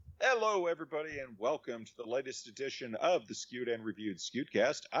Hello, everybody, and welcome to the latest edition of the Skewed and Reviewed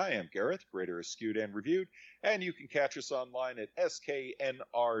Skewedcast. I am Gareth, creator of Skewed and Reviewed, and you can catch us online at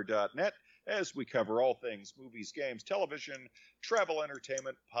sknr.net as we cover all things movies, games, television, travel,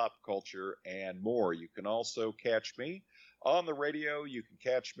 entertainment, pop culture, and more. You can also catch me on the radio. You can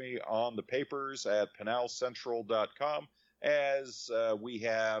catch me on the papers at penalcentral.com as we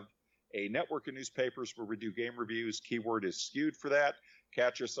have a network of newspapers where we do game reviews. Keyword is skewed for that.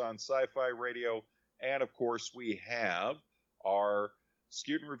 Catch us on Sci-Fi Radio. And, of course, we have our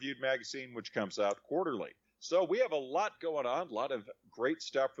Skewed and Reviewed magazine, which comes out quarterly. So we have a lot going on, a lot of great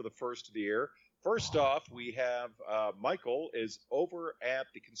stuff for the first of the year. First off, we have Michael is over at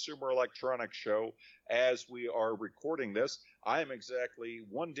the Consumer Electronics Show as we are recording this. I am exactly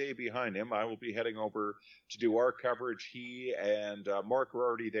one day behind him. I will be heading over to do our coverage. He and Mark are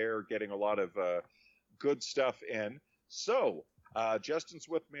already there getting a lot of good stuff in. So Justin's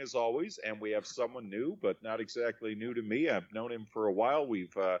with me as always, and we have someone new, but not exactly new to me. I've known him for a while.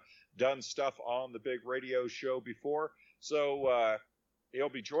 We've done stuff on the big radio show before. So he'll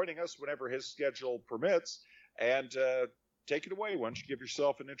be joining us whenever his schedule permits. And take it away. Why don't you give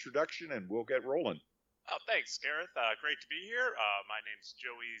yourself an introduction, and we'll get rolling. Oh, thanks, Gareth. Great to be here. My name's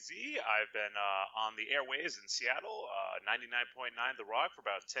Joey Z. I've been on the airways in Seattle, 99.9 The Rock, for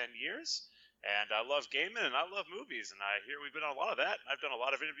about 10 years. And I love gaming, and I love movies. And I hear we've been on a lot of that. I've done a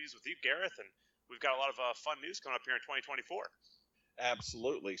lot of interviews with you, Gareth, and we've got a lot of fun news coming up here in 2024.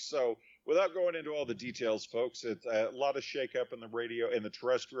 Absolutely. So without going into all the details, folks, it's a lot of shakeup in the radio, in the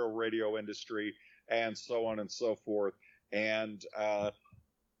terrestrial radio industry, and so on and so forth. And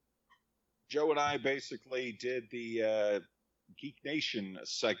Joe and I basically did the Geek Nation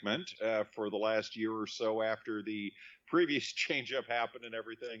segment for the last year or so after the previous change-up happened and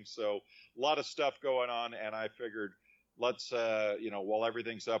everything. So a lot of stuff going on, and I figured let's, while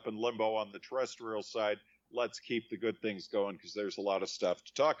everything's up in limbo on the terrestrial side, let's keep the good things going because there's a lot of stuff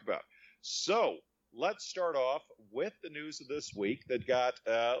to talk about. So let's start off with the news of this week that got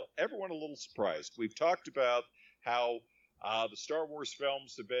everyone a little surprised. We've talked about how the Star Wars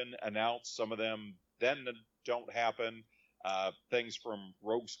films have been announced. Some of them then don't happen. Things from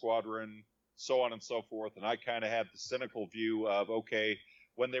Rogue Squadron, so on and so forth. And I kind of had the cynical view of, okay,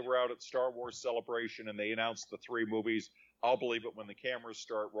 when they were out at Star Wars Celebration and they announced the 3 movies, I'll believe it when the cameras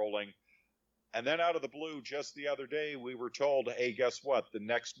start rolling. And then out of the blue, just the other day, we were told, hey, guess what? The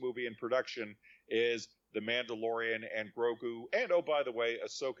next movie in production is The Mandalorian and Grogu. And, oh, by the way,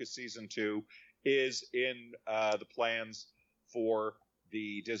 Ahsoka Season 2 is in the plans for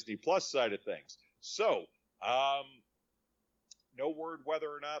the Disney Plus side of things. So, no word whether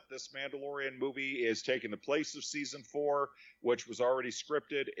or not this Mandalorian movie is taking the place of Season 4, which was already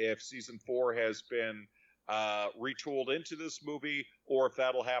scripted, if Season 4 has been retooled into this movie, or if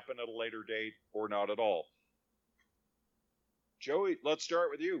that'll happen at a later date or not at all. Joey, let's start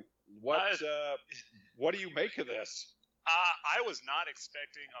with you. What do you make of this? I was not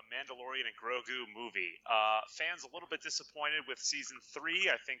expecting a Mandalorian and Grogu movie. Fans a little bit disappointed with Season 3.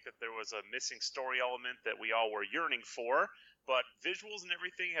 I think that there was a missing story element that we all were yearning for. But visuals and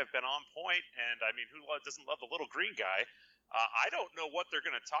everything have been on point. And, I mean, who doesn't love the little green guy? I don't know what they're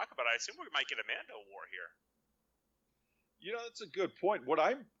going to talk about. I assume we might get a Mando war here. You know, that's a good point. What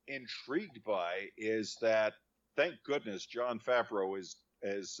I'm intrigued by is that, thank goodness, Jon Favreau is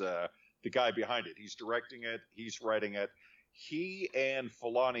the guy behind it. He's directing it. He's writing it. He and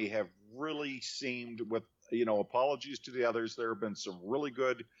Filoni have really seemed, with, apologies to the others, there have been some really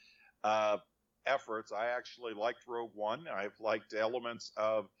good efforts. I actually liked Rogue One. I've liked elements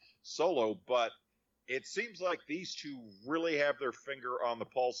of Solo, but it seems like these two really have their finger on the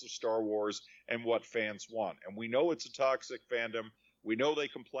pulse of Star Wars and what fans want. And we know it's a toxic fandom. We know they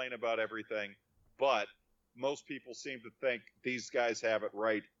complain about everything, but most people seem to think these guys have it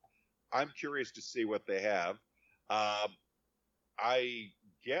right. I'm curious to see what they have. I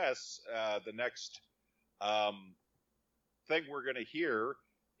guess the next thing we're going to hear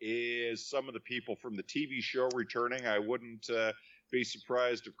is some of the people from the TV show returning. I wouldn't be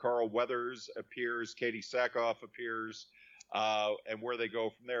surprised if Carl Weathers appears, Katie Sackhoff appears, and where they go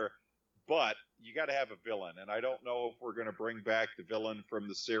from there. But you got to have a villain, and I don't know if we're going to bring back the villain from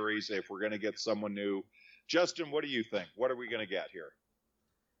the series, if we're going to get someone new. Justin, what do you think? What are we going to get here?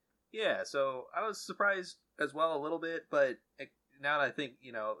 Yeah, so I was surprised as well a little bit, but now that I think,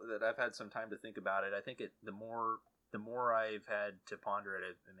 that I've had some time to think about it, I think the more I've had to ponder it,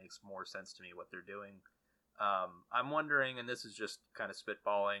 it makes more sense to me what they're doing. I'm wondering, and this is just kind of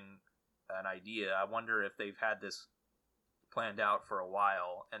spitballing an idea, I wonder if they've had this planned out for a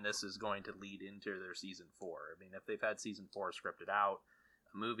while, and this is going to lead into their Season 4. I mean, if they've had Season 4 scripted out,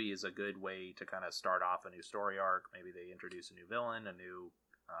 a movie is a good way to kind of start off a new story arc. Maybe they introduce a new villain, a new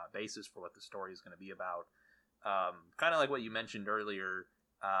basis for what the story is going to be about. Kind of like what you mentioned earlier.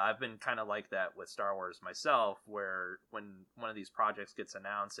 I've been kind of like that with Star Wars myself, where when one of these projects gets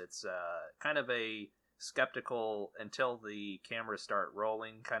announced, it's kind of a skeptical until the cameras start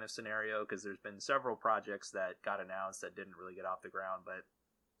rolling kind of scenario, because there's been several projects that got announced that didn't really get off the ground, but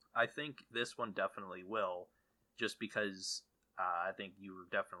I think this one definitely will, just because I think you were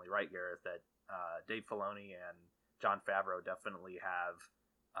definitely right, Gareth, that Dave Filoni and Jon Favreau definitely have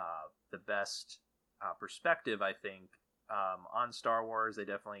the best perspective, I think, on Star Wars. They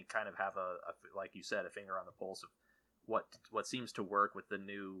definitely kind of have like you said, a finger on the pulse of what seems to work with the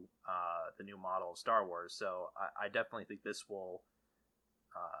new model of Star Wars. So I definitely think this will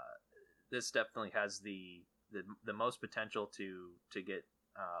this definitely has the most potential to get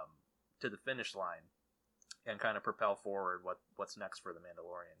to the finish line and kind of propel forward what's next for the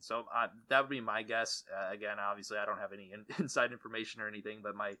Mandalorian. So that would be my guess. Again, obviously I don't have any inside information or anything,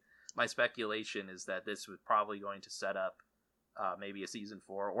 but my speculation is that this was probably going to set up maybe a season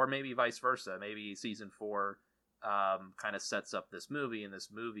 4, or maybe vice versa. Maybe season 4 kind of sets up this movie, and this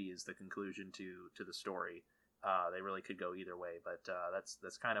movie is the conclusion to the story. They really could go either way, but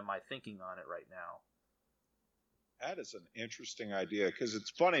that's kind of my thinking on it right now. That is an interesting idea, because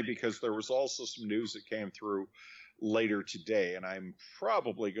it's funny, because there was also some news that came through later today, and I'm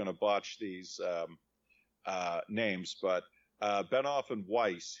probably going to botch these names, but Benioff and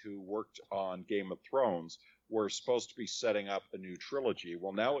Weiss, who worked on Game of Thrones, were supposed to be setting up a new trilogy.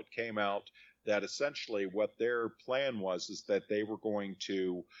 Well, now it came out that essentially what their plan was is that they were going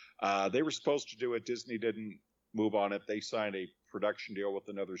to, they were supposed to do it. Disney didn't move on it. They signed a production deal with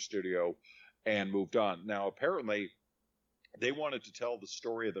another studio and moved on. Now, apparently, they wanted to tell the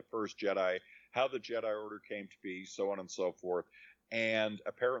story of the first Jedi, how the Jedi Order came to be, so on and so forth. And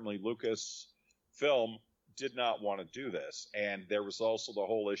apparently, Lucasfilm did not want to do this. And there was also the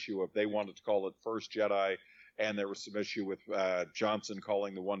whole issue of they wanted to call it First Jedi, and there was some issue with Johnson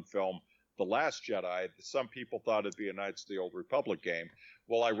calling the one film The Last Jedi. Some people thought it'd be a Knights of the Old Republic game.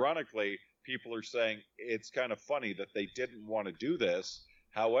 Well, ironically, people are saying it's kind of funny that they didn't want to do this.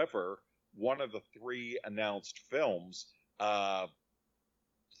 However, one of the 3 announced films,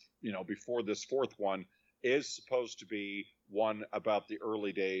 before this 4th one, is supposed to be one about the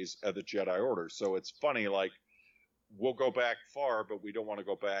early days of the Jedi Order. So it's funny, like, we'll go back far, but we don't want to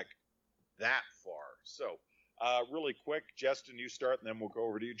go back that far. So, really quick, Justin, you start, and then we'll go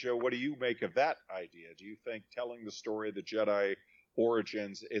over to you, Joe. What do you make of that idea? Do you think telling the story of the Jedi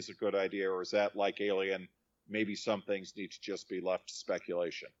origins is a good idea, or is that, like Alien, maybe some things need to just be left to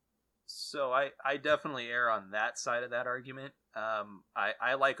speculation? So I definitely err on that side of that argument.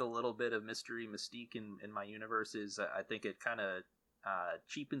 I like a little bit of mystery, mystique in my universes. I think it kind of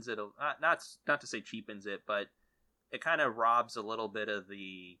cheapens it. Not to say cheapens it, but it kind of robs a little bit of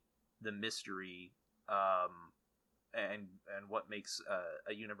the mystery and what makes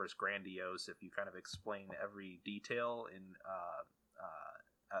a universe grandiose if you kind of explain every detail in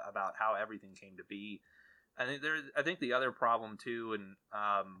about how everything came to be. I think the other problem too, and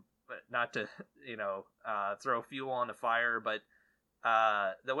but not to throw fuel on the fire, but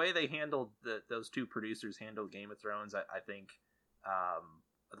the way they handled those 2 producers handled Game of Thrones, I think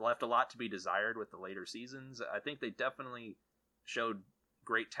left a lot to be desired with the later seasons. I think they definitely showed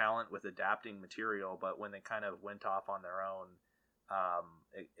great talent with adapting material, but when they kind of went off on their own,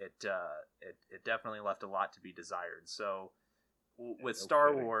 it definitely left a lot to be desired. So with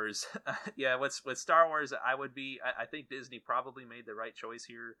Star Wars, with Star Wars, I think Disney probably made the right choice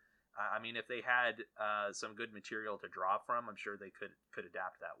here. I mean, if they had some good material to draw from, I'm sure they could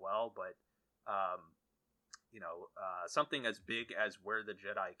adapt that well. But something as big as where the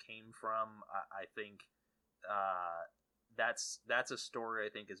Jedi came from, I think that's a story I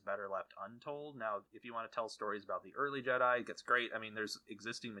think is better left untold. Now, if you want to tell stories about the early Jedi, that's great. I mean, there's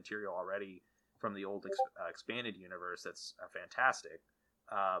existing material already from the old expanded universe that's fantastic.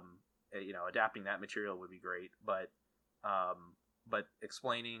 Adapting that material would be great, but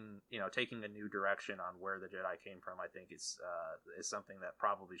explaining, taking a new direction on where the Jedi came from, I think is something that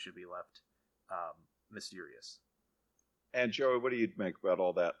probably should be left mysterious. And Joey, what do you make about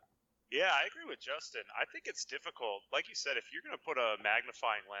all that? Yeah, I agree with Justin. I think it's difficult. Like you said, if you're going to put a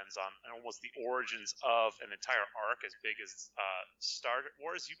magnifying lens on almost the origins of an entire arc as big as Star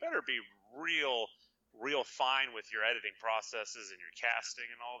Wars, you better be real fine with your editing processes and your casting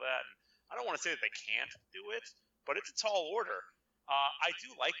and all that. And I don't want to say that they can't do it, but it's a tall order. I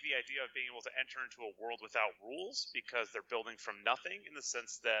do like the idea of being able to enter into a world without rules, because they're building from nothing, in the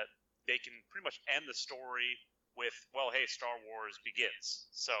sense that they can pretty much end the story with, well, hey, Star Wars begins.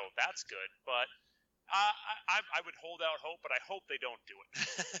 So that's good. But I would hold out hope, but I hope they don't do it.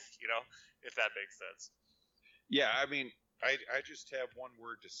 If that makes sense. Yeah, I mean, I just have one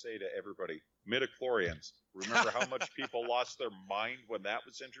word to say to everybody. Midichlorians. Remember how much people lost their mind when that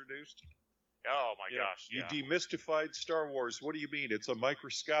was introduced? Oh, my gosh. You demystified Star Wars. What do you mean? It's a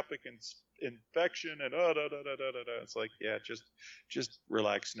microscopic infection and It's like, yeah, just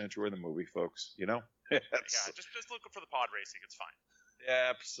relax and enjoy the movie, folks. Yeah, just looking for the pod racing. It's fine.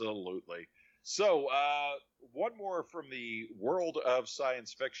 Absolutely. So, one more from the world of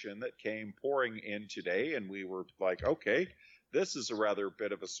science fiction that came pouring in today, and we were like, okay, this is a rather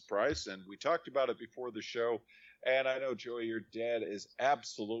bit of a surprise, and we talked about it before the show, and I know, Joey, your dad is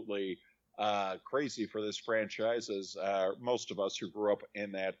absolutely crazy for this franchise, as most of us who grew up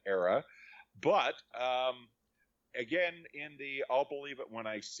in that era, but again, in the I'll believe it when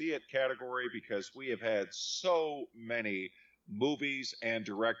I see it category, because we have had so many movies and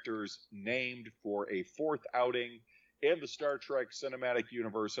directors named for a fourth outing in the Star Trek cinematic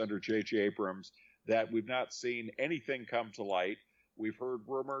universe under J.J. Abrams that we've not seen anything come to light. We've heard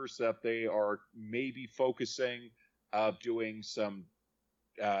rumors that they are maybe focusing of doing some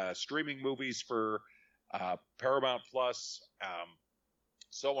streaming movies for Paramount Plus,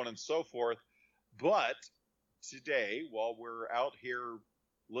 so on and so forth. But today, while we're out here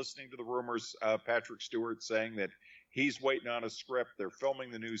listening to the rumors of Patrick Stewart saying that he's waiting on a script, they're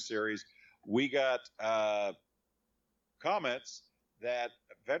filming the new series, we got comments that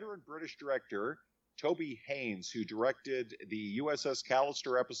veteran British director Toby Haynes, who directed the USS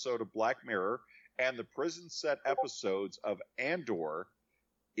Callister episode of Black Mirror and the prison set episodes of Andor,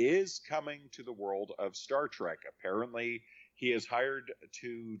 is coming to the world of Star Trek. Apparently, he is hired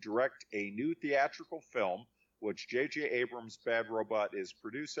to direct a new theatrical film, which J.J. Abrams' Bad Robot is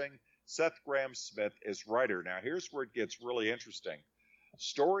producing. Seth Grahame-Smith is writer. Now, here's where it gets really interesting.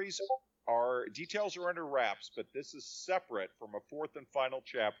 Details are under wraps, but this is separate from a fourth and final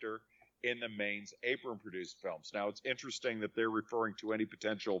chapter in the mains Abrams-produced films. Now, it's interesting that they're referring to any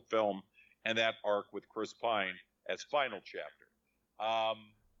potential film and that arc with Chris Pine as final chapter.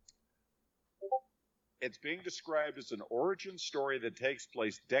 It's being described as an origin story that takes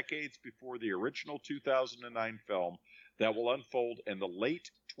place decades before the original 2009 film that will unfold in the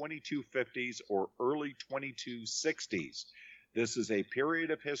late 2250s or early 2260s. This is a period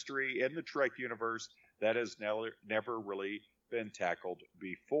of history in the Trek universe that has never really been tackled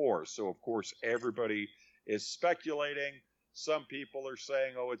before. So, of course, everybody is speculating. Some people are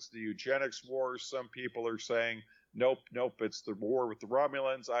saying, oh, it's the eugenics war. Some people are saying, nope, it's the war with the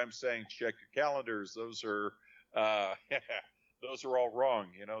Romulans. I'm saying check your calendars. Those are all wrong.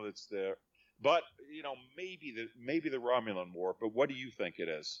 But maybe the Romulan war. But what do you think it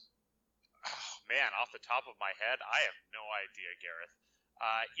is? Oh, man, off the top of my head, I have no idea, Gareth.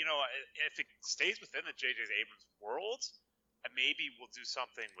 If it stays within the J.J. Abrams world, maybe we'll do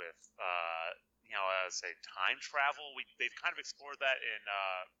something with, say time travel. They've kind of explored that in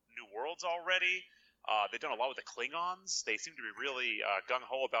New Worlds already. They've done a lot with the Klingons. They seem to be really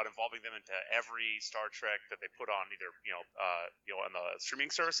gung-ho about involving them into every Star Trek that they put on either, on the streaming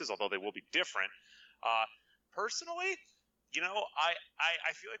services, although they will be different. Personally,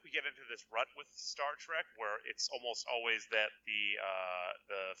 I feel like we get into this rut with Star Trek where it's almost always that the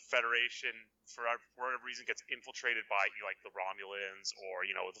Federation, for whatever reason, gets infiltrated by the Romulans or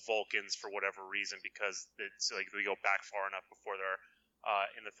the Vulcans for whatever reason, because it's like we go back far enough before they're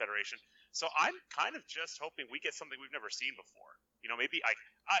in the Federation. So I'm kind of just hoping we get something we've never seen before. Maybe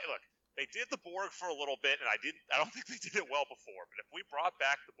look. They did the Borg for a little bit, and I don't think they did it well before. But if we brought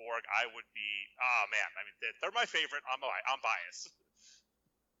back the Borg, I would be. Oh man, I mean, they're my favorite. I'm biased.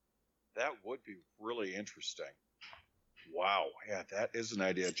 That would be really interesting. Wow, yeah, that is an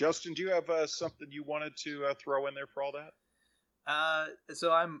idea. Justin, do you have something you wanted to throw in there for all that?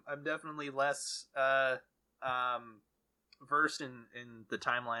 So I'm definitely less versed in the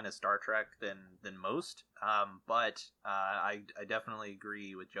timeline of Star Trek than most, but I definitely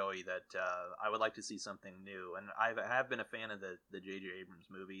agree with Joey that I would like to see something new, and I have been a fan of the J.J. Abrams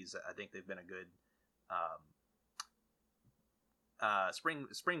movies. I think they've been a good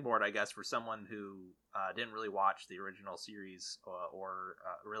springboard, I guess, for someone who didn't really watch the original series or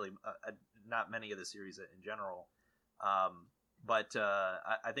really not many of the series in general. But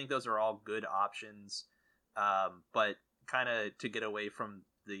I think those are all good options, but kind of to get away from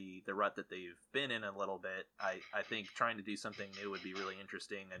the rut that they've been in a little bit, I think trying to do something new would be really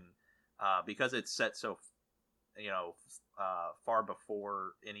interesting, and because it's set so far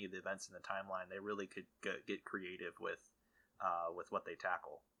before any of the events in the timeline, they really could get creative with what they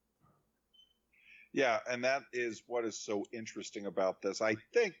tackle. Yeah, and that is what is so interesting about this. I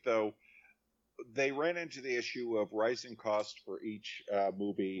think, though, they ran into the issue of rising costs for each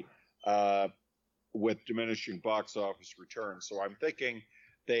movie uh, with diminishing box office returns. So I'm thinking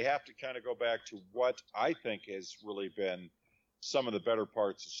they have to kind of go back to what I think has really been some of the better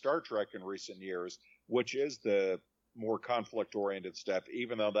parts of Star Trek in recent years, which is the more conflict oriented stuff,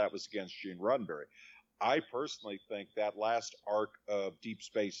 even though that was against Gene Roddenberry. I personally think that last arc of Deep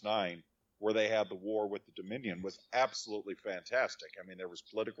Space Nine, where they had the war with the Dominion, was absolutely fantastic. I mean, there was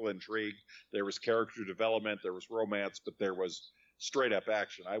political intrigue, there was character development, there was romance, but there was straight up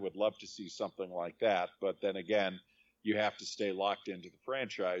action. I would love to see something like that, but then again, you have to stay locked into the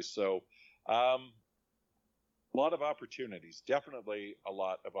franchise. So, a lot of opportunities, definitely a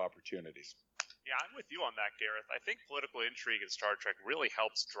lot of opportunities. Yeah, I'm with you on that, Gareth. I think political intrigue in Star Trek really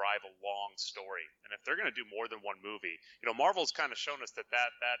helps drive a long story. And if they're going to do more than one movie, Marvel's kind of shown us that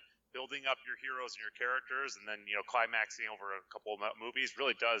building up your heroes and your characters and then, climaxing over a couple of movies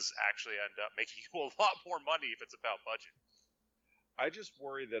really does actually end up making you a lot more money if it's about budget. I just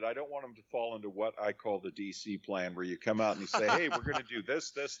worry that I don't want them to fall into what I call the DC plan, where you come out and you say, hey, we're going to do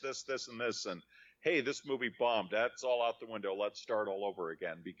this, this, this, this, and this. And, hey, this movie bombed. That's all out the window. Let's start all over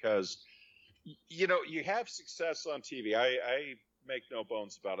again. Because, you have success on TV. I make no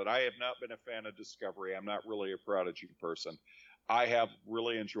bones about it. I have not been a fan of Discovery. I'm not really a Prodigy person. I have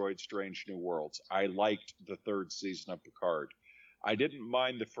really enjoyed Strange New Worlds. I liked the third season of Picard. I didn't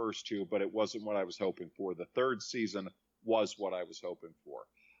mind the first two, but it wasn't what I was hoping for. The third season was what I was hoping for.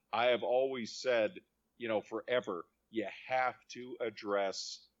 I have always said, forever, you have to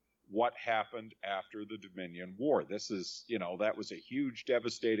address what happened after the Dominion War. This is, that was a huge,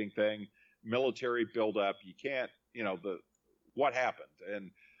 devastating thing. Military buildup. You can't, what happened.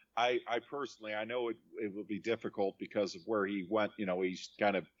 And I personally, I know it will be difficult because of where he went. He's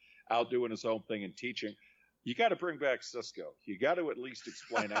kind of out doing his own thing and teaching. You got to bring back Cisco. You got to at least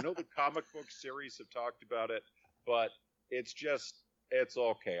explain. I know the comic book series have talked about it, but it's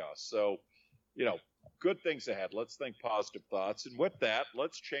all chaos. So, good things ahead. Let's think positive thoughts. And with that,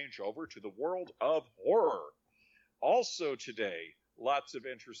 let's change over to the world of horror. Also today, lots of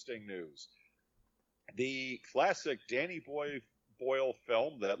interesting news. The classic Danny Boyle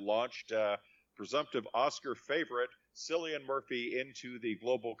film that launched presumptive Oscar favorite Cillian Murphy into the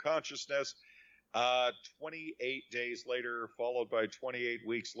global consciousness 28 days later, followed by 28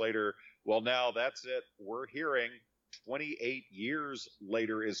 weeks later. Well, now that's it. We're hearing 28 years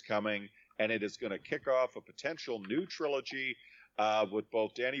later is coming, and it is going to kick off a potential new trilogy with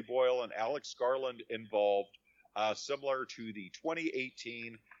both Danny Boyle and Alex Garland involved, similar to the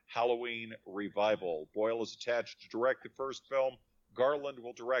 2018 Halloween revival. Boyle is attached to direct the first film. Garland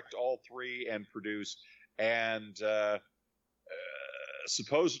will direct all three and produce, and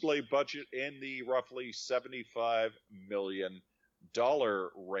supposedly budget in the roughly $75 million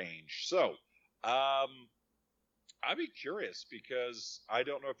range. So, I'd be curious, because I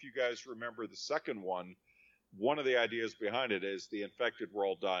don't know if you guys remember the second one. One of the ideas behind it is the infected were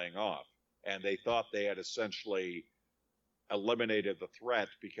all dying off, and they thought they had essentially eliminated the threat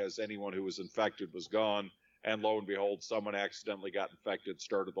because anyone who was infected was gone, and lo and behold, someone accidentally got infected,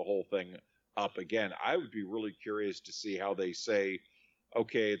 started the whole thing up again. I would be really curious to see how they say,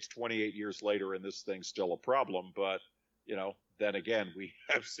 okay, it's 28 years later and this thing's still a problem, but, then again, we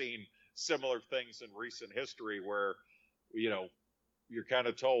have seen similar things in recent history where, you're kind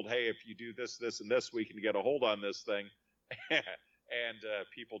of told, hey, if you do this, this, and this, we can get a hold on this thing. And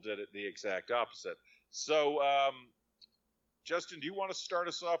people did it the exact opposite. So, Justin, do you want to start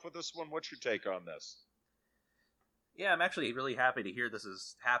us off with this one? What's your take on this? Yeah, I'm actually really happy to hear this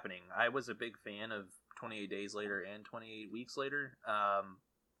is happening. I was a big fan of 28 Days Later and 28 Weeks Later.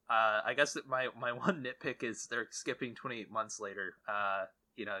 I guess that my one nitpick is they're skipping 28 months later.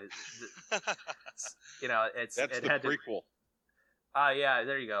 It's that's it the had prequel. Yeah,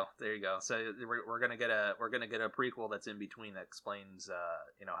 there you go. So we're gonna get a prequel that's in between that explains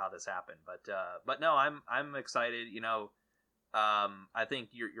how this happened. But no, I'm excited. I think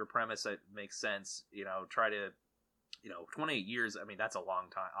your premise makes sense. Try to 28 years. I mean, that's a long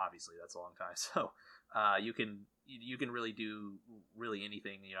time. Obviously, that's a long time. So you can really do really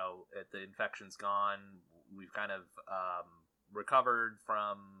anything. The infection's gone. We've kind of recovered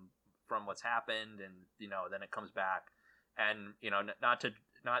from what's happened, and then it comes back. And not to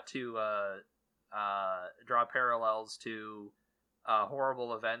draw parallels to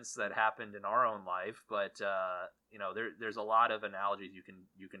horrible events that happened in our own life, but there's a lot of analogies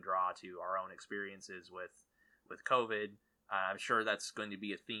you can draw to our own experiences with COVID. I'm sure that's going to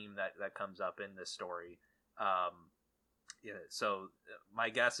be a theme that comes up in this story. so my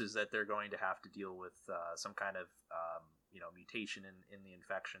guess is that they're going to have to deal with some kind of mutation in the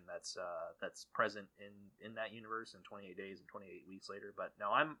infection that's present in that universe in 28 days and 28 weeks later. But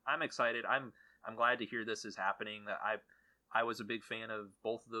no, I'm excited. I'm glad to hear this is happening. I was a big fan of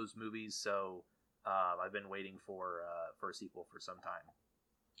both of those movies, so I've been waiting for a sequel for some time.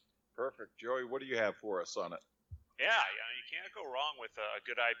 Perfect. Joey, what do you have for us on it? Yeah, you can't go wrong with a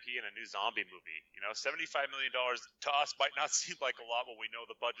good IP and a new zombie movie. $75 million to us might not seem like a lot when we know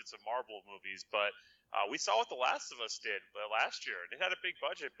the budgets of Marvel movies, but we saw what The Last of Us did last year. It had a big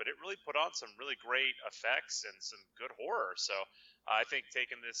budget, but it really put on some really great effects and some good horror. So I think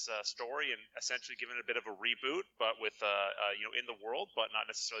taking this story and essentially giving it a bit of a reboot, but with in the world, but not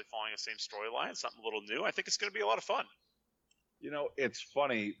necessarily following the same storyline, something a little new, I think it's going to be a lot of fun. It's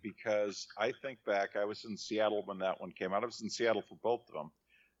funny because I think back, I was in Seattle when that one came out. I was in Seattle for both of them.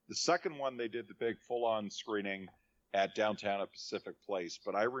 The second one, they did the big full-on screening at downtown at Pacific Place.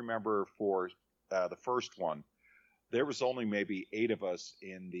 But I remember for the first one, there was only maybe 8 of us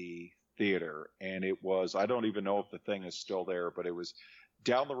in the theater. And it was, I don't even know if the thing is still there, but it was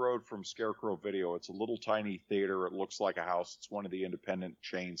down the road from Scarecrow Video. It's a little tiny theater. It looks like a house. It's one of the independent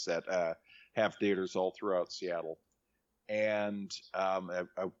chains that have theaters all throughout Seattle. And I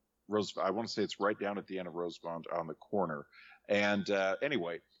want to say it's right down at the end of Rosemont on the corner. And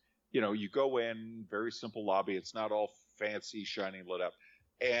anyway, you go in, very simple lobby. It's not all fancy, shiny, lit up.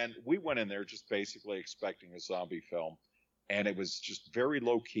 And we went in there just basically expecting a zombie film. And it was just very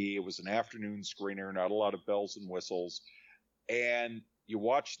low key. It was an afternoon screener, not a lot of bells and whistles. And you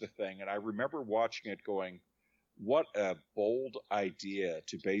watch the thing, and I remember watching it going, what a bold idea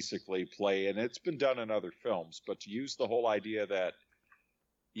to basically play, and it's been done in other films, but to use the whole idea that,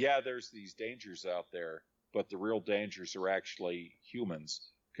 there's these dangers out there, but the real dangers are actually humans,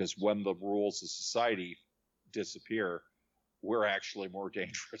 because when the rules of society disappear, we're actually more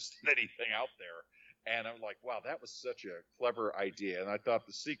dangerous than anything out there. And I'm like, wow, that was such a clever idea. And I thought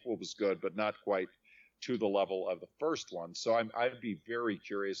the sequel was good, but not quite to the level of the first one. So I'd be very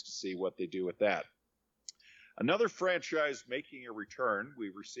curious to see what they do with that. Another franchise making a return. We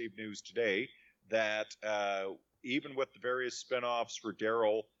received news today that even with the various spin-offs for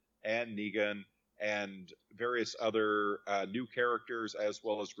Daryl and Negan and various other new characters as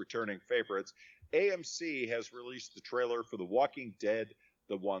well as returning favorites, AMC has released the trailer for The Walking Dead,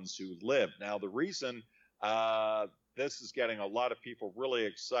 The Ones Who Live. Now, the reason this is getting a lot of people really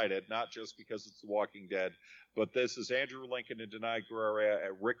excited, not just because it's The Walking Dead, but this is Andrew Lincoln and Denai Guerrera,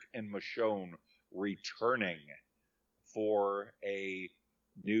 Rick and Michonne returning for a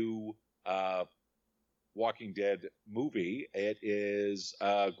new Walking Dead movie. It is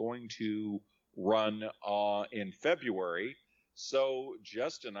going to run in February. So,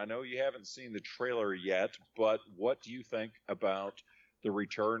 Justin, I know you haven't seen the trailer yet, but what do you think about the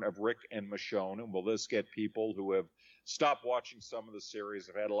return of Rick and Michonne? And will this get people who have stopped watching some of the series?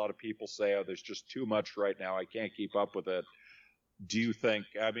 I've had a lot of people say, oh, there's just too much right now. I can't keep up with it. Do you think,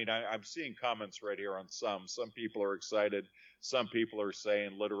 I'm seeing comments right here on some people are excited. Some people are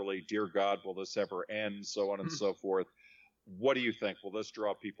saying literally, dear God, will this ever end? So on and so forth. What do you think? Will this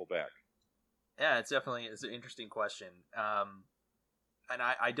draw people back? Yeah, it's an interesting question. And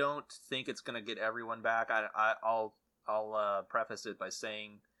I don't think it's going to get everyone back. I'll preface it by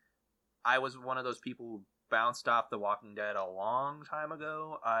saying I was one of those people who bounced off The Walking Dead a long time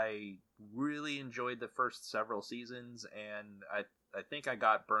ago. I really enjoyed the first several seasons, and I think I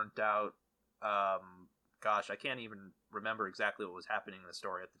got burnt out. I can't even remember exactly what was happening in the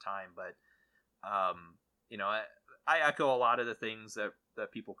story at the time, but I echo a lot of the things that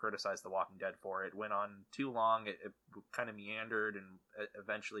people criticize The Walking Dead for. It went on too long. It kind of meandered, and it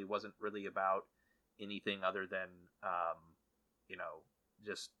eventually wasn't really about anything other than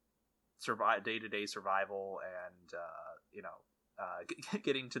just day-to-day survival and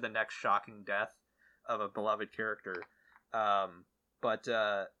getting to the next shocking death of a beloved character. But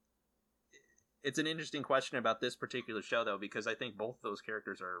it's an interesting question about this particular show, though, because I think both of those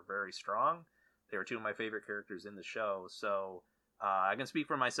characters are very strong. They were two of my favorite characters in the show, so I can speak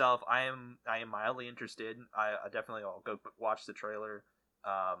for myself. I am mildly interested. I definitely will go watch the trailer.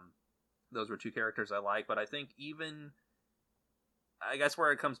 Those were two characters I like, but I think I guess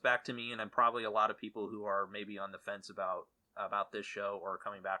where it comes back to me, and I'm probably a lot of people who are maybe on the fence about this show or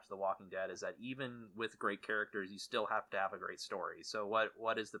coming back to The Walking Dead, is that even with great characters, you still have to have a great story. So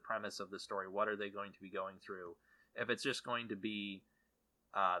what is the premise of the story? What are they going to be going through? If it's just going to be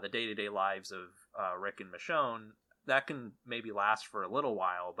the day-to-day lives of Rick and Michonne, that can maybe last for a little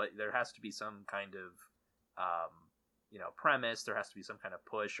while, but there has to be some kind of premise. There has to be some kind of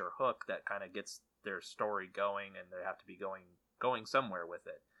push or hook that kind of gets their story going, and they have to be going somewhere with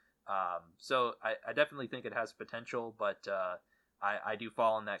it. So I definitely think it has potential, but I do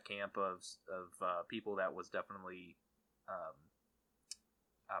fall in that camp of people that was definitely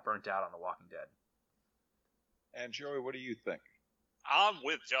burnt out on The Walking Dead. And Joey, what do you think? I'm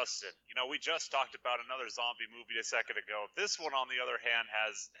with Justin. We just talked about another zombie movie a second ago. This one, on the other hand,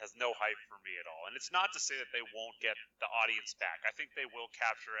 has no hype for me at all. And it's not to say that they won't get the audience back. I think they will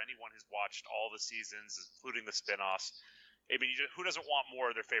capture anyone who's watched all the seasons, including the spin-offs. I mean, who doesn't want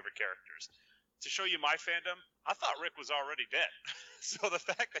more of their favorite characters? To show you my fandom, I thought Rick was already dead. So the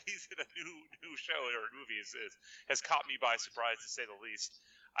fact that he's in a new show or movie has caught me by surprise, to say the least.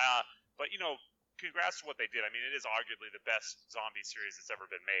 But congrats to what they did. I mean, it is arguably the best zombie series that's ever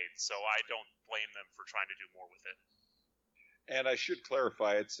been made, so I don't blame them for trying to do more with it. And I should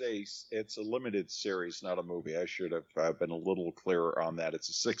clarify, it's a limited series, not a movie. I should have been a little clearer on that. It's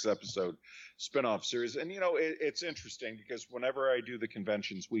a 6-episode spin-off series. And, it's interesting because whenever I do the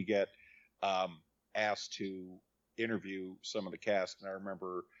conventions, we get asked to interview some of the cast. And I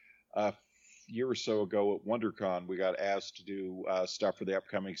remember a year or so ago at WonderCon, we got asked to do stuff for the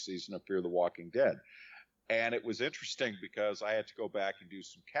upcoming season of Fear the Walking Dead. And it was interesting because I had to go back and do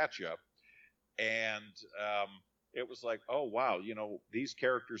some catch-up. And it was like, oh, wow, these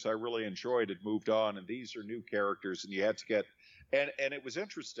characters I really enjoyed had moved on, and these are new characters, and you had to get... And it was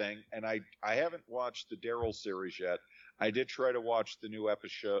interesting, and I haven't watched the Daryl series yet. I did try to watch the new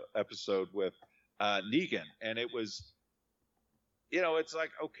episode with Negan, and it was... it's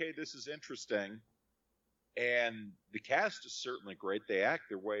like, okay, this is interesting. And the cast is certainly great. They act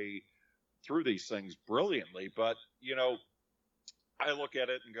their way through these things brilliantly. But, I look at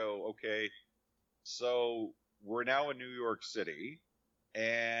it and go, okay, so we're now in New York City.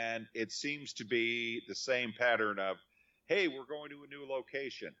 And it seems to be the same pattern of, hey, we're going to a new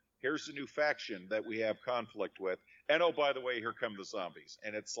location. Here's a new faction that we have conflict with. And, oh, by the way, here come the zombies.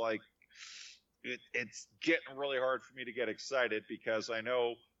 And it's like... It's getting really hard for me to get excited because I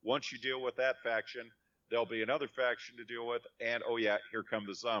know once you deal with that faction, there'll be another faction to deal with, and oh yeah, here come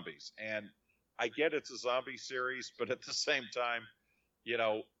the zombies. And I get it's a zombie series, but at the same time,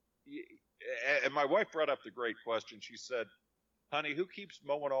 and my wife brought up the great question. She said, honey, who keeps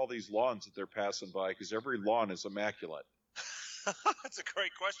mowing all these lawns that they're passing by? Because every lawn is immaculate. That's a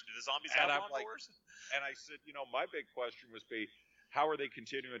great question. Do the zombies have lawn mowers? And I said, my big question would be, how are they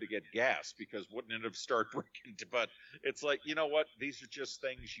continuing to get gas? Because wouldn't it have started breaking? But it's like, you know what? These are just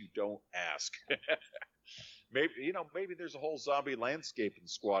things you don't ask. Maybe there's a whole zombie landscaping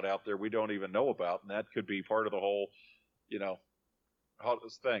squad out there we don't even know about, and that could be part of the whole,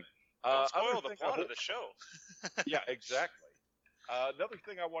 this thing. Don't spoil the plot of the show. Yeah, exactly. Another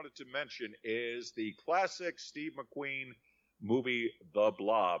thing I wanted to mention is the classic Steve McQueen movie, The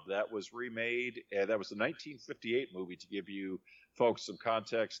Blob. That was remade. That was the 1958 movie, to give you folks some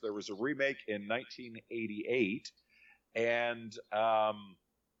context. There was a remake in 1988, and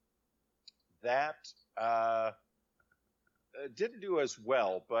that didn't do as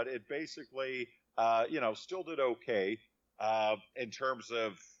well, but it basically, still did okay in terms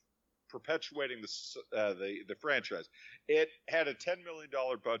of perpetuating the franchise. It had a $10 million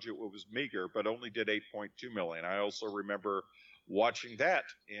budget, which was meager, but only did $8.2 million. I also remember watching that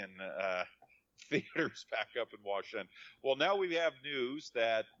in theaters back up in Washington. Well, now we have news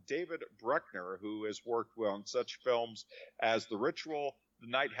that David Bruckner, who has worked on such films as The Ritual, The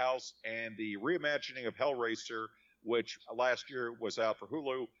Night House, and the reimagining of Hellraiser, which last year was out for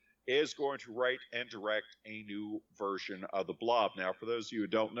Hulu, is going to write and direct a new version of The Blob. Now, for those of you who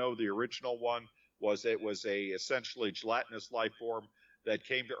don't know, the original one was a essentially gelatinous life form that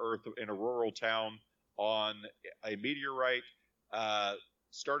came to Earth in a rural town on a meteorite,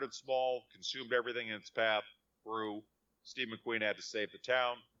 started small, consumed everything in its path, grew. Steve McQueen had to save the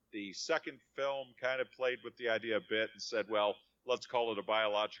town. The second film kind of played with the idea a bit and said, well, let's call it a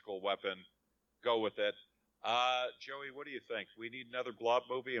biological weapon. Go with it. Joey, what do you think? We need another Blob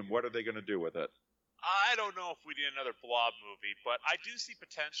movie, and what are they going to do with it? I don't know if we need another Blob movie, but I do see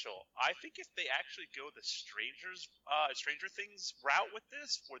potential. I think if they actually go the Stranger Things route with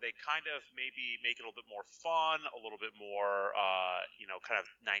this, where they kind of maybe make it a little bit more fun, a little bit more, kind of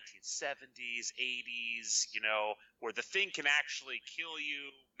 1970s, 80s, where the thing can actually kill you,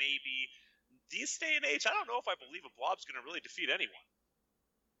 maybe. This day and age, I don't know if I believe a Blob's going to really defeat anyone.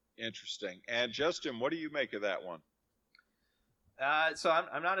 Interesting. And Justin, what do you make of that one? So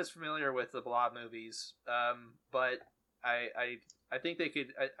I'm not as familiar with the Blob movies, but I think they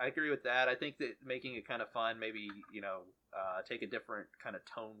could. I agree with that. I think that making it kind of fun, maybe take a different kind of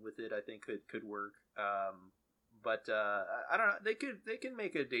tone with it, I think could work. But I don't know. They can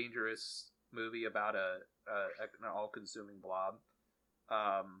make a dangerous movie about an all-consuming blob.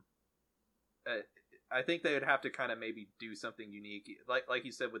 I think they would have to kind of maybe do something unique, like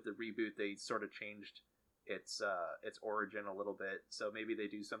you said with the reboot. They sort of changed its origin a little bit, so maybe they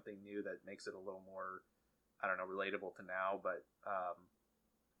do something new that makes it a little more, I don't know, relatable to now. But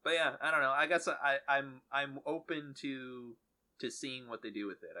yeah, I don't know. I guess I'm open to seeing what they do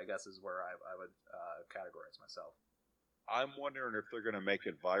with it, I guess, is where I would categorize myself. I'm wondering if they're going to make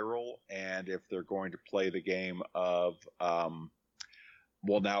it viral and if they're going to play the game of,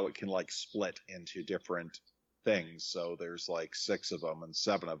 well, now it can like split into different things. So there's like 6 of them and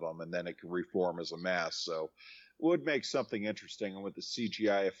 7 of them, and then it can reform as a mass. So it would make something interesting. And with the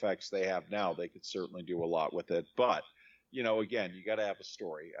CGI effects they have now, they could certainly do a lot with it. But, you know, again, you got to have a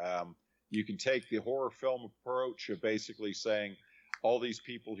story. You can take the horror film approach of basically saying all these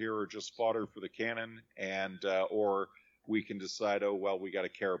people here are just fodder for the cannon, and or we can decide, oh, well, we got to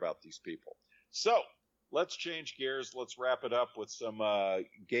care about these people. So let's change gears. Let's wrap it up with some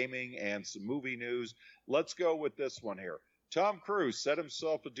gaming and some movie news. Let's go with this one here. Tom Cruise set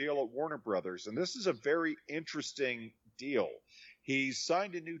himself a deal at Warner Brothers, and this is a very interesting deal. He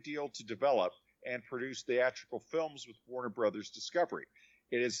signed a new deal to develop and produce theatrical films with Warner Brothers Discovery.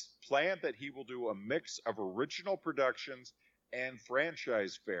 It is planned that he will do a mix of original productions and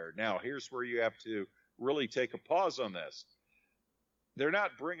franchise fare. Now, here's where you have to really take a pause on this. They're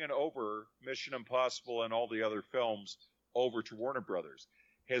not bringing over Mission Impossible and all the other films over to Warner Brothers.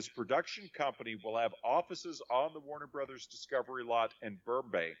 His production company will have offices on the Warner Brothers Discovery lot in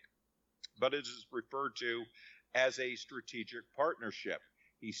Burbank, but it is referred to as a strategic partnership.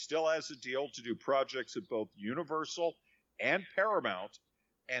 He still has a deal to do projects at both Universal and Paramount,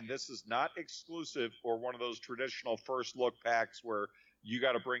 and this is not exclusive or one of those traditional first look packs where you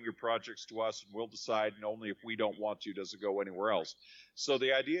got to bring your projects to us and we'll decide, and only if we don't want to does it go anywhere else. So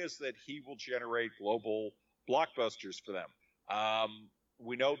the idea is that he will generate global blockbusters for them.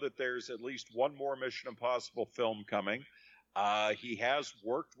 We know that there's at least one more Mission Impossible film coming. He has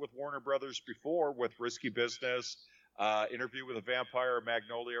worked with Warner Brothers before with Risky Business, Interview with a Vampire,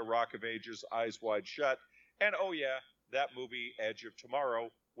 Magnolia, Rock of Ages, Eyes Wide Shut, and oh yeah, that movie Edge of Tomorrow,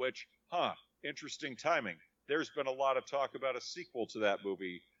 which, interesting timing. There's been a lot of talk about a sequel to that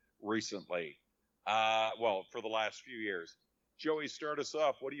movie recently. Well, for the last few years. Joey, start us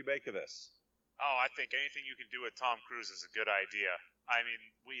off. What do you make of this? Oh, I think anything you can do with Tom Cruise is a good idea. I mean,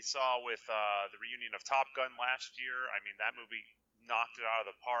 we saw with the reunion of Top Gun last year. I mean, that movie knocked it out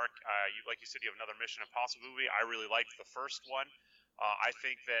of the park. Like you said, you have another Mission Impossible movie. I really liked the first one. I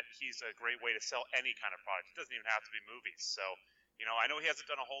think that he's a great way to sell any kind of product. It doesn't even have to be movies. So, you know, I know he hasn't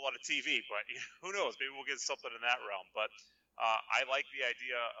done a whole lot of TV, but who knows? Maybe we'll get something in that realm. But I like the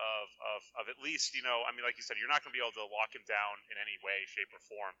idea of at least, you know, I mean, like you said, you're not going to be able to lock him down in any way, shape, or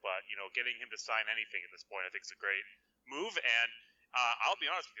form. But, you know, getting him to sign anything at this point, I think is a great move. And I'll be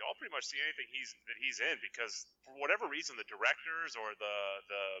honest with you, I'll pretty much see anything he's in, because for whatever reason, the directors or the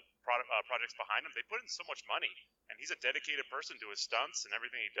projects behind him, they put in so much money, and he's a dedicated person to his stunts and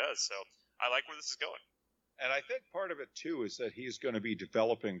everything he does. So I like where this is going. And I think part of it, too, is that he's going to be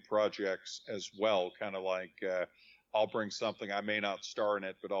developing projects as well, kind of like I'll bring something. I may not star in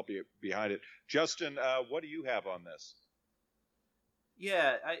it, but I'll be behind it. Justin, what do you have on this?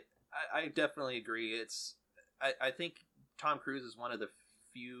 Yeah, I definitely agree. I think Tom Cruise is one of the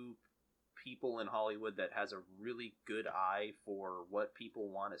few people in Hollywood that has a really good eye for what people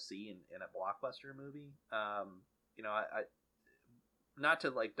want to see in a blockbuster movie. You know, I not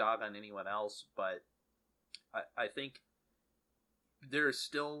to like dog on anyone else, but I think there's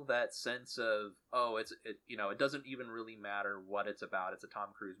still that sense of, you know, it doesn't even really matter what it's about. It's a Tom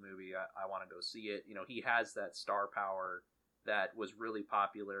Cruise movie. I want to go see it. You know, he has that star power that was really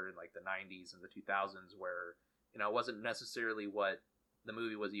popular in like the 90s and the 2000s, where, you know, it wasn't necessarily what the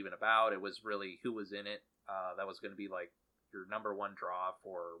movie was even about. It was really who was in it. That was going to be like your number one draw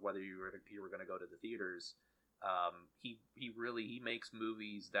for whether you were going to go to the theaters. He makes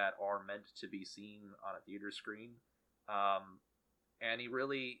movies that are meant to be seen on a theater screen. And he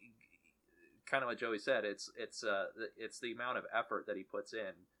really, kind of what Joey said, it's the amount of effort that he puts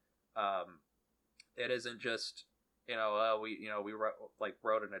in. It isn't just, we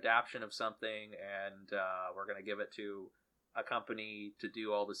wrote an adaptation of something and we're going to give it to a company to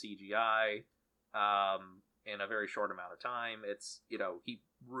do all the CGI in a very short amount of time. It's, he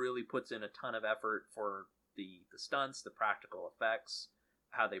really puts in a ton of effort for the stunts, the practical effects,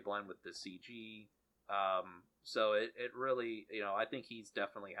 how they blend with the CG. So it really, I think he's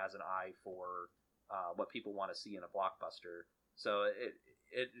definitely has an eye for what people want to see in a blockbuster. So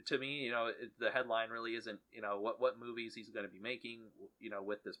to me, the headline really isn't, what movies he's going to be making,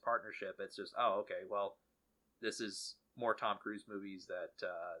 with this partnership. It's just, oh, okay, well, this is more Tom Cruise movies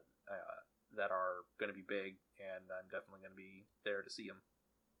that are going to be big, and I'm definitely going to be there to see them.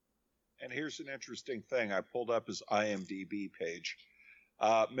 And here's an interesting thing. I pulled up his IMDb page.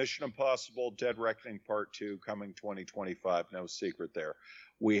 Mission Impossible Dead Reckoning Part 2 coming 2025. No secret there.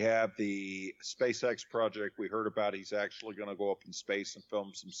 We have the SpaceX project we heard about. He's actually going to go up in space and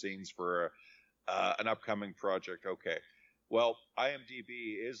film some scenes for an upcoming project. Okay. Well,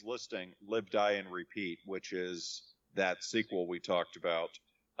 IMDb is listing Live, Die, and Repeat, which is that sequel we talked about,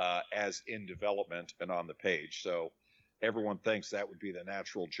 as in development and on the page. So everyone thinks that would be the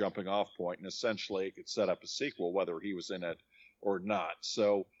natural jumping off point, and essentially it could set up a sequel whether he was in it or not.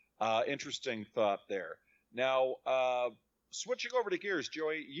 So interesting thought there. Now, switching over to gears,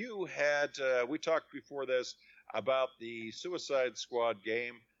 Joey, you had, we talked before this about the Suicide Squad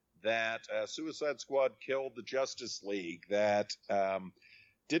game, that Suicide Squad killed the Justice League, that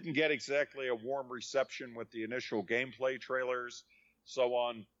didn't get exactly a warm reception with the initial gameplay trailers, so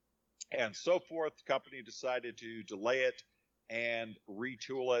on and so forth. The company decided to delay it and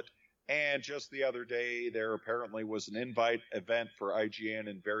retool it. And just the other day, there apparently was an invite event for IGN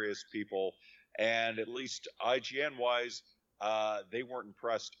and various people. And at least IGN-wise, they weren't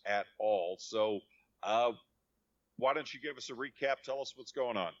impressed at all. So why don't you give us a recap? Tell us what's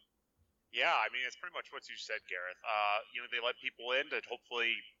going on. Yeah, I mean, it's pretty much what you said, Gareth. They let people in to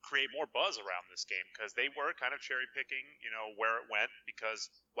hopefully create more buzz around this game, because they were kind of cherry picking, where it went, because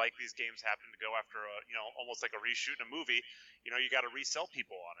like these games happen to go after almost like a reshoot in a movie, you got to resell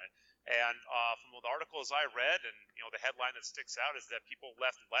people on it. And from the articles I read, and the headline that sticks out is that people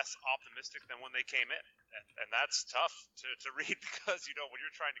left less optimistic than when they came in, and that's tough to read, because when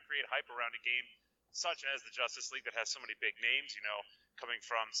you're trying to create hype around a game such as the Justice League that has so many big names, coming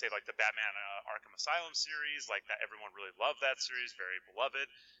from, say, like the Batman Arkham Asylum series, like that, everyone really loved that series, very beloved,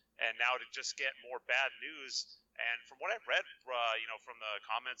 and now to just get more bad news. And from what I've read, from the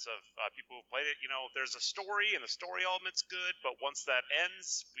comments of people who played it, there's a story, and the story element's good, but once that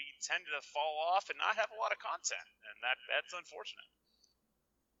ends, we tend to fall off and not have a lot of content, and that's unfortunate.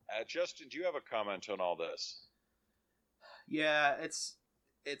 Justin, do you have a comment on all this? Yeah, it's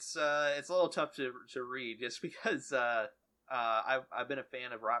a little tough to read, just because I've been a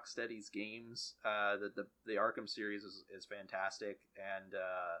fan of Rocksteady's games. The Arkham series is fantastic, and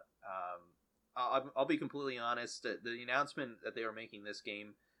I'll be completely honest. The announcement that they were making this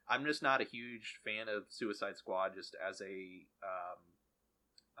game, I'm just not a huge fan of Suicide Squad just as a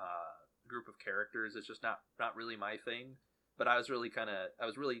group of characters. It's just not really my thing. But I was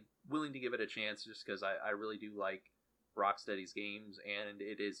really willing to give it a chance, just because I really do like Rocksteady's games, and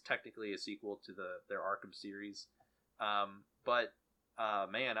it is technically a sequel to their Arkham series. But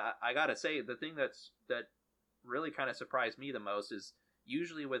man, I gotta say, the thing that really kind of surprised me the most is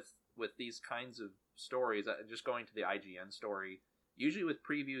usually with these kinds of stories, just going to the IGN story, usually with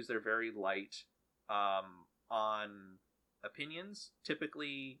previews, they're very light on opinions,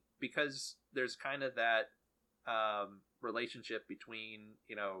 typically, because there's kind of that relationship between,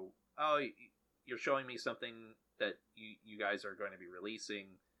 oh, you're showing me something that you guys are going to be releasing,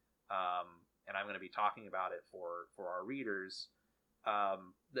 and I'm going to be talking about it for our readers.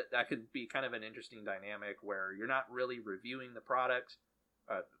 That could be kind of an interesting dynamic where you're not really reviewing the product.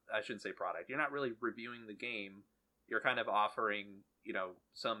 I shouldn't say product. You're not really reviewing the game. You're kind of offering,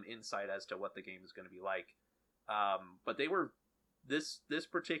 some insight as to what the game is going to be like. But this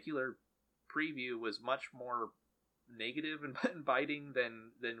particular preview was much more negative and biting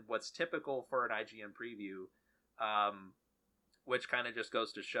than what's typical for an IGN preview, which kind of just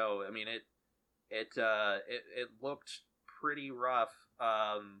goes to show. I mean, it looked pretty rough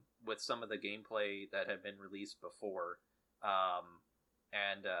with some of the gameplay that had been released before,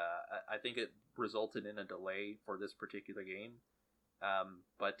 and I think it resulted in a delay for this particular game.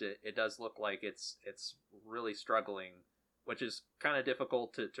 But it does look like it's really struggling, which is kind of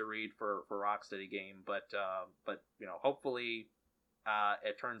difficult to read for Rocksteady game. But hopefully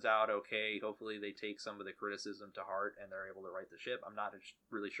it turns out okay. Hopefully they take some of the criticism to heart and they're able to right the ship. I'm not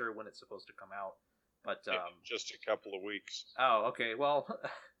really sure when it's supposed to come out, but just a couple of weeks. Oh, okay. Well,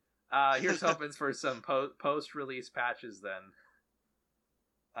 here's hoping for some post-release patches then.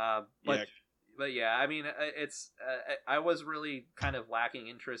 But yeah, I mean, it's I was really kind of lacking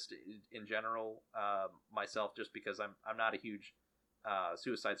interest in general myself, just because I'm not a huge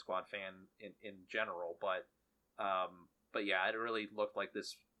Suicide Squad fan in general, but yeah, it really looked like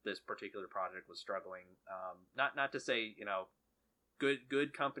this particular project was struggling. Not to say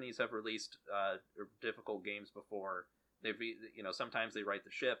good companies have released difficult games before, sometimes they right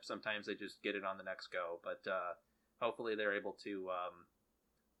the ship, sometimes they just get it on the next go. But hopefully they're able to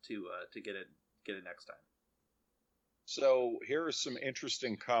get it next time. So here are some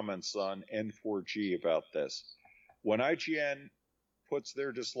interesting comments on N4G about this. When IGN puts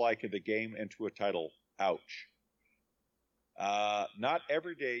their dislike of the game into a title, ouch. Not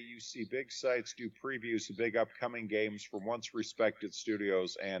every day you see big sites do previews of big upcoming games from once respected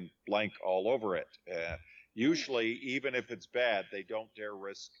studios and blank all over it. Usually, even if it's bad, they don't dare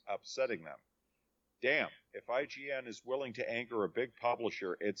risk upsetting them. Damn, if IGN is willing to anger a big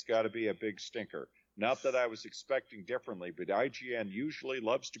publisher, it's got to be a big stinker. Not that I was expecting differently, but IGN usually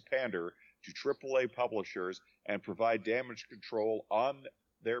loves to pander to AAA publishers and provide damage control on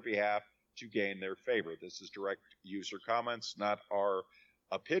their behalf to gain their favor. This is direct user comments, not our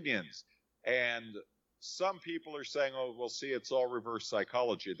opinions. And some people are saying, oh, well, see, it's all reverse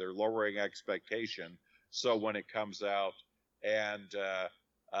psychology. They're lowering expectation. So when it comes out and,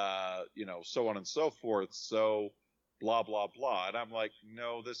 so on and so forth. So blah, blah, blah. And I'm like,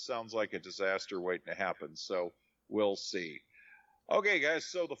 no, this sounds like a disaster waiting to happen. So we'll see. Okay, guys.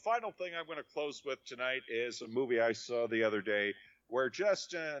 So the final thing I'm going to close with tonight is a movie I saw the other day where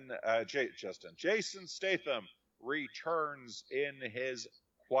Jason Statham returns in his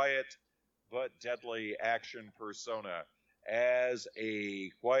quiet but deadly action persona as a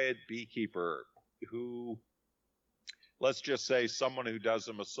quiet beekeeper who, let's just say, someone who does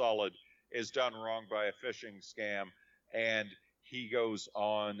him a solid is done wrong by a phishing scam, and he goes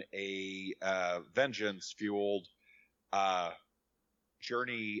on a vengeance-fueled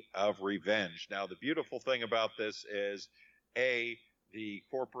journey of revenge. Now, the beautiful thing about this is, A, the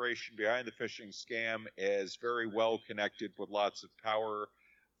corporation behind the phishing scam is very well connected with lots of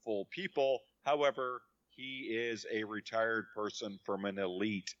powerful people. However, he is a retired person from an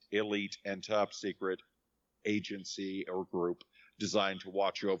elite and top secret agency or group designed to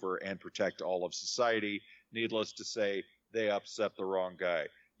watch over and protect all of society. Needless to say, they upset the wrong guy.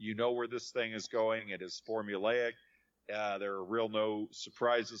 You know where this thing is going. It is formulaic. There are real no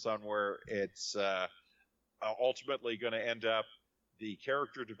surprises on where it's ultimately going to end up. The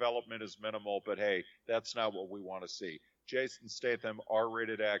character development is minimal, but hey, that's not what we want to see. Jason Statham,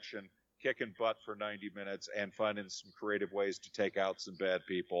 R-rated action, kicking butt for 90 minutes and finding some creative ways to take out some bad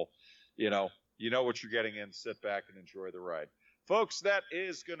people. You know what you're getting in. Sit back and enjoy the ride. Folks, that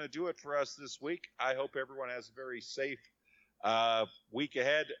is going to do it for us this week. I hope everyone has a very safe week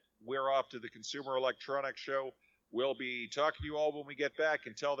ahead. We're off to the Consumer Electronics Show. We'll be talking to you all when we get back.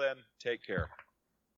 Until then, take care.